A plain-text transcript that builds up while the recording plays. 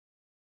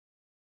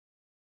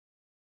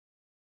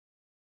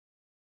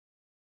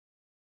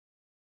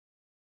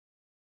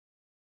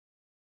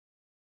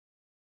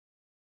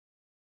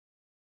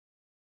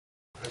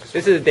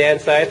This is Dan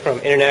Sythe from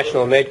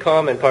International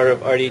Medcom and part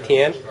of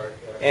RDTN.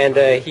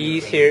 And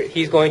he's here.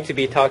 He's going to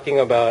be talking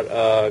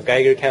about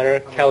Geiger counter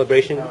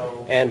calibration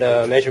and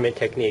measurement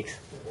techniques.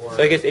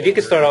 So I guess if you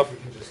could start off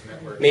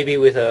maybe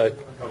with a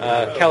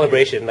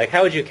calibration, like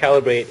how would you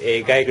calibrate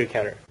a Geiger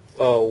counter?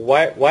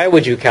 Why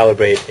would you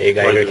calibrate a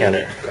Geiger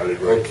counter?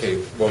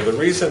 Okay. Well, the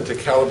reason to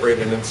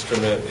calibrate an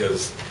instrument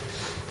is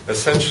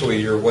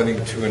essentially you're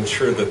wanting to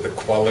ensure that the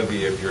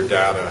quality of your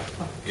data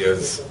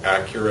is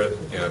accurate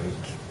and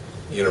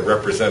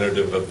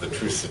representative of the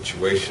true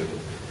situation.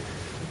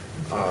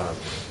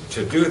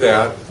 To do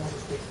that,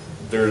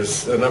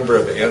 there's a number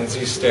of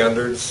ANSI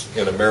standards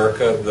in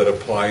America that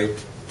apply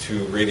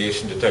to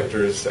radiation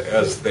detectors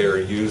as they are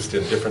used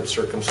in different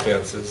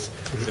circumstances.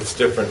 It's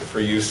different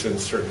for use in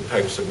certain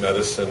types of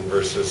medicine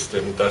versus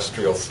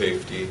industrial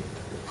safety,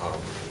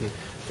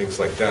 things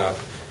like that.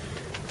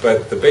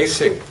 But the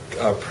basic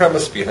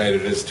premise behind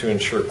it is to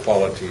ensure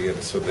quality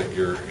and so that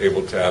you're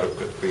able to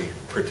adequately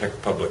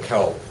protect public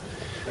health.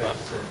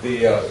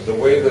 The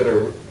way that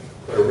a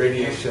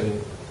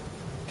radiation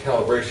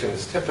calibration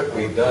is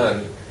typically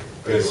done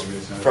is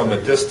from a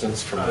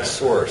distance from the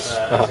source.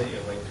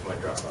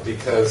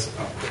 Because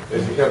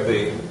if you have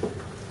the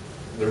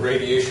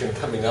radiation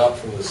coming out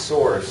from the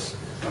source,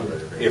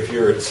 if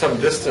you're at some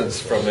distance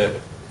from it,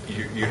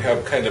 you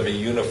have kind of a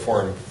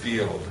uniform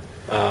field.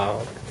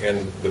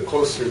 And the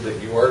closer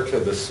that you are to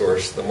the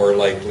source, the more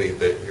likely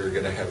that you're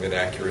going to have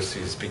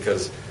inaccuracies,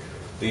 because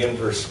the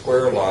inverse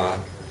square law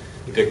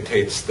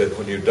dictates that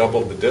when you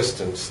double the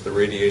distance, the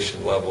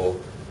radiation level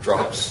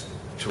drops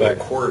to a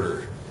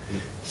quarter.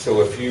 So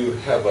if you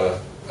have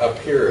up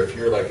here, if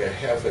you're like a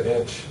half an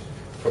inch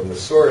from the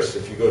source,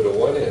 if you go to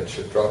 1 inch,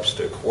 it drops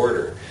to a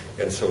quarter.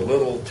 And so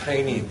little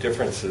tiny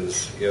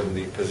differences in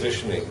the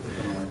positioning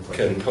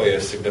can play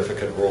a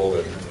significant role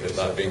in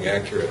not being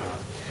accurate.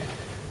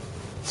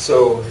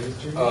 So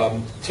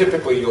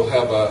typically you'll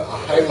have a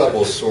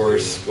high-level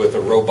source with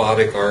a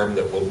robotic arm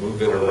that will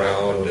move it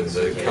around, and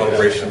the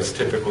calibrations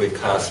typically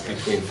cost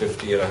between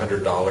 $50 and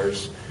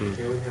 $100.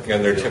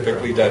 And they're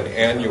typically done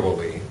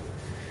annually.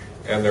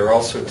 And they're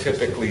also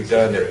typically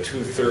done at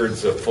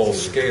 2/3 of full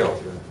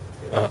scale.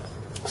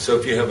 So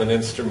if you have an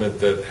instrument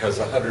that has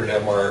 100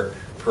 MR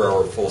per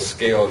hour full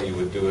scale, you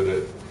would do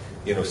it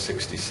at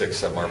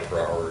 66 MR per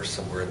hour or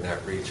somewhere in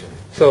that region.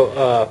 So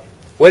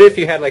what if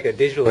you had like a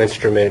digital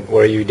instrument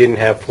where you didn't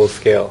have full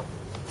scale?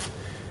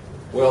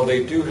 Well,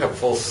 they do have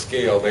full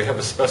scale. They have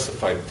a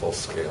specified full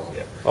scale.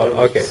 Yeah.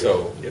 Oh, okay.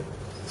 So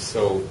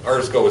our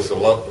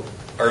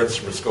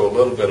instruments go a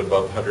little bit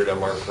above 100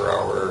 MR per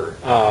hour,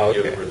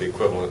 okay. for the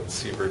equivalent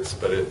sieverts,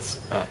 but it's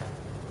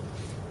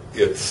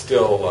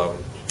still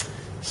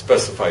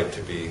specified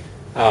to be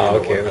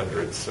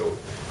 100. So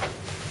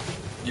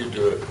you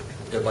do it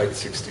at like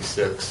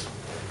 66.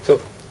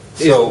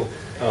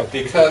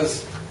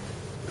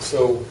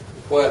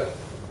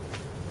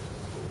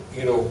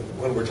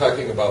 When we're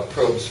talking about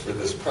probes for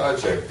this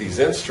project, these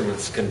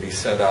instruments can be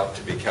sent out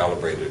to be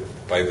calibrated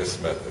by this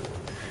method.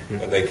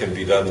 And they can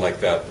be done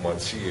like that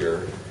once a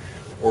year.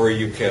 Or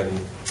you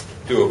can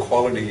do a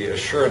quality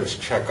assurance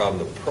check on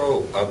the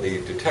probe, on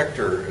the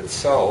detector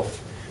itself,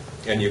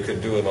 and you can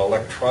do an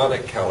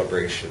electronic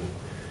calibration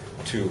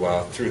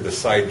through the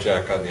side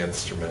jack on the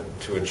instrument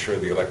to ensure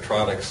the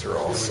electronics are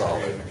all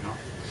solid.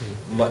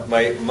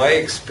 My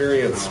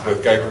experience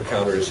with Geiger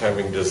counters,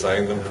 having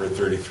designed them for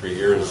 33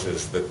 years,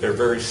 is that they're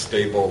very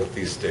stable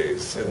these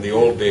days. In the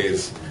old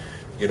days,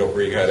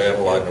 where you had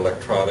analog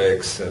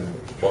electronics and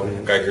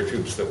Geiger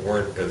tubes that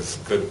weren't as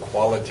good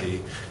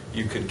quality,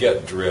 you could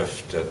get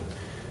drift.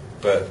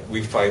 But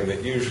we find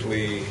that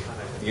usually,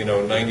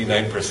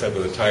 99%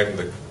 of the time,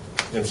 the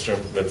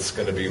instrument's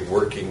going to be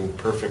working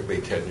perfectly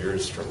 10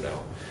 years from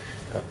now.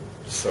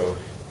 So,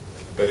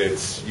 but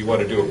you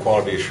want to do a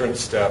quality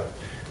assurance step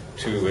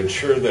to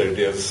ensure that it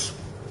is,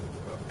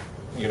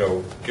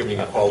 giving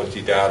you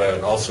quality data,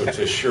 and also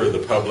to assure the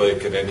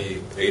public and any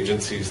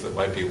agencies that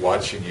might be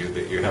watching you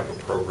that you have a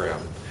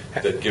program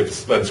that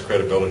lends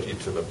credibility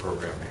to the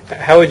program.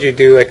 How would you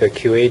do like a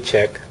QA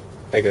check,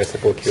 like a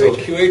simple QA check? So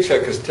check? QA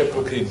check is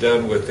typically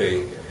done with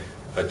a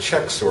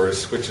check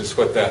source, which is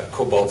what that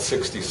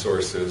cobalt-60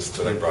 source is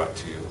that I brought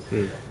to you.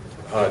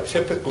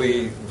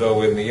 Typically,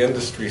 though, in the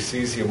industry,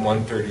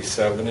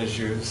 cesium-137 is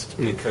used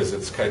because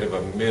it's kind of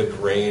a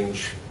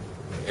mid-range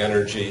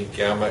energy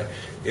gamma.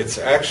 It's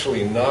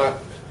actually not,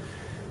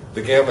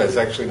 the gamma is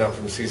actually not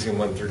from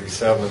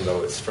cesium-137,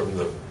 though. It's from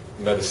the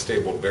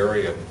metastable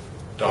barium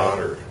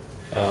daughter.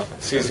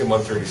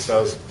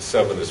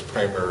 Cesium-137 is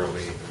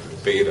primarily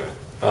beta.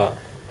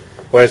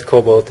 Whereas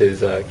cobalt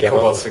is gamma?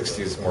 Cobalt-60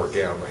 is more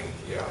gamma,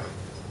 yeah.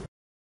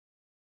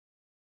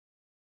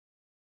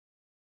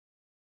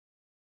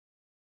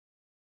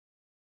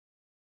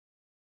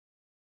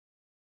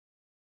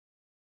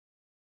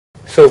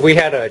 So if we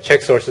had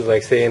check sources,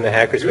 like say in the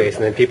hackerspace,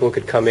 and then people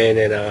could come in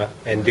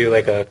and do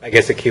like a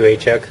QA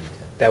check,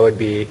 that would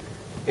be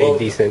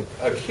decent.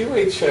 A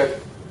QA check,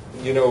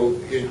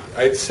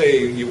 I'd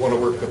say you want to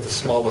work with the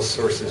smallest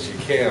sources you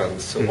can.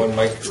 So 1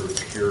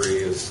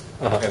 microcurie is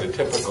kind of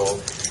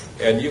typical.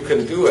 And you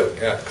can do it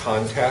at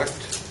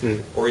contact,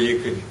 or you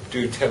could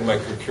do 10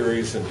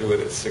 microcuries and do it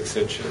at 6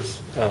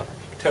 inches.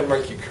 10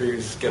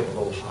 microcuries get a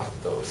little hot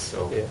though,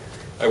 so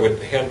I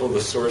would handle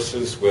the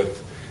sources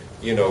with,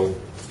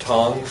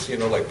 tongs,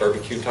 like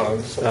barbecue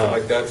tongs, something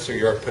like that, so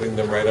you aren't putting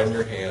them right on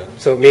your hand.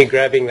 So me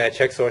grabbing that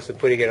check source and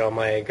putting it on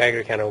my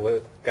Geiger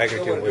counter Geiger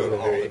tune do wasn't it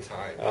all very... the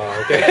time.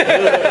 Oh,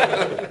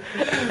 okay.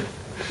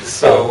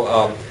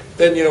 So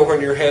then,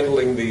 when you're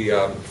handling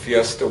the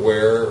Fiesta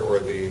ware or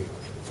the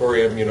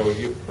thorium,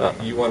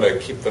 you want to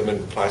keep them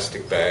in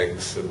plastic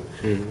bags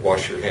and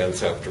wash your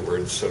hands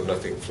afterwards so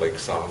nothing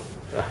flakes off.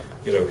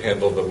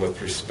 Handle them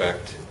with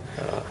respect.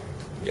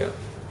 Yeah.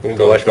 I'm going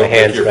to go wash my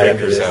hands your right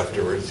fingers after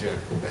afterwards,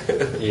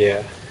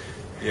 Yeah.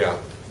 Yeah.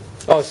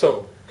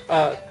 So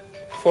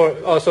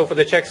for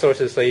the check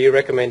sources, so you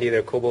recommend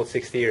either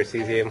cobalt-60 or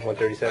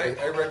cesium-137?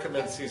 I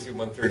recommend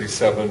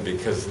cesium-137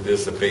 because it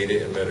is a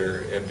beta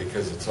emitter and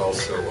because it's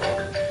also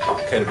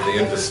kind of the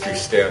industry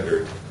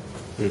standard.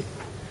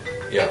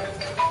 Yeah.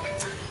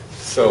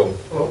 So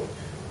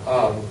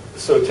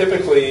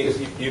typically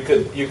you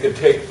could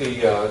take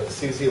the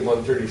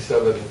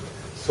cesium-137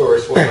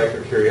 source, 1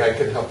 microcurie. I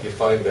can help you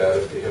find that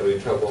if you have any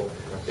trouble,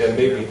 and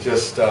maybe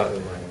just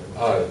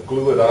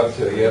glue it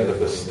onto the end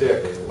of a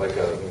stick, like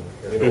a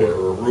or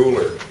a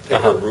ruler.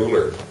 Take a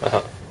ruler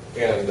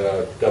and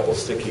double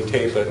sticky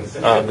tape it,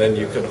 and then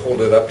you can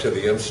hold it up to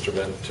the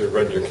instrument to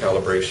run your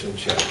calibration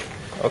check.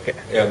 Okay.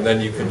 And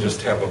then you can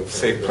just have a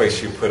safe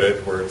place you put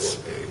it where it's.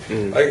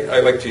 I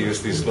like to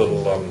use these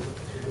little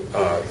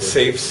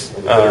safes,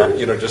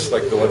 that are, just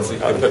like the ones that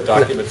you can put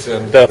documents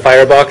in. The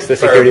firebox, the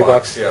security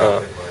box?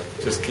 Yeah.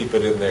 Just keep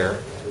it in there.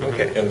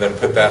 Okay. And then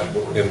put that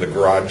in the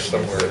garage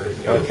somewhere,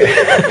 Okay.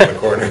 in the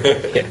corner.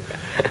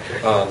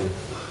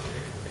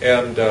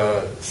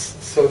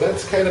 So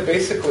that's kind of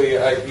basically,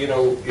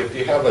 if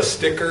you have a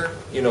sticker,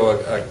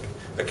 a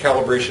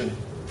calibration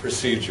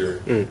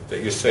procedure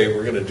that you say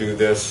we're going to do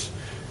this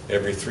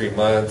every 3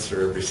 months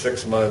or every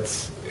 6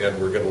 months, and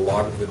we're going to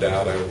log the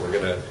data.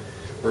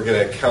 We're going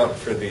to account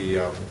for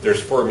the.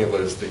 There's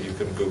formulas that you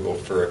can Google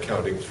for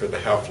accounting for the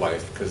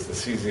half-life, because the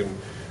cesium,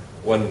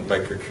 1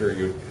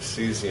 microcurie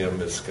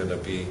cesium is going to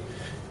be,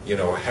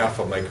 half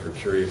a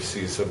microcurie of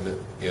cesium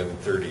in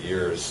 30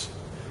 years,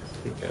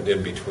 and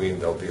in between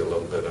there'll be a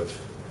little bit of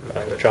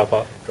drop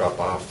off. Drop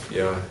off,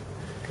 yeah.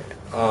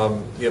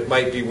 It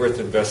might be worth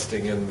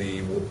investing in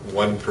the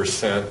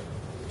 1%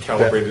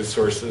 calibrated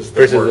sources.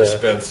 They're more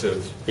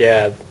expensive.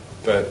 Yeah.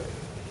 But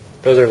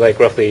those are like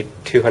roughly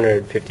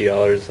 $250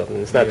 or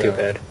something. It's not too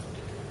bad.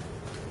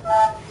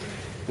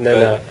 And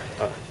then,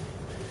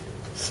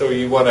 so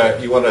you want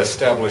to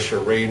establish a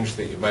range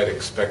that you might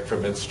expect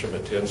from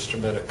instrument to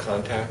instrument at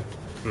contact,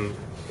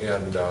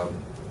 and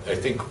I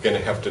think we're going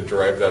to have to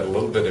derive that a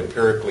little bit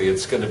empirically.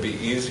 It's going to be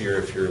easier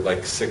if you're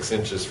like 6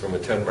 inches from a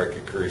 10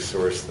 microcurie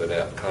source than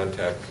at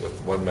contact with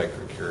 1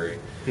 microcurie.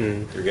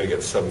 You're going to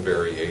get some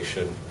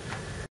variation.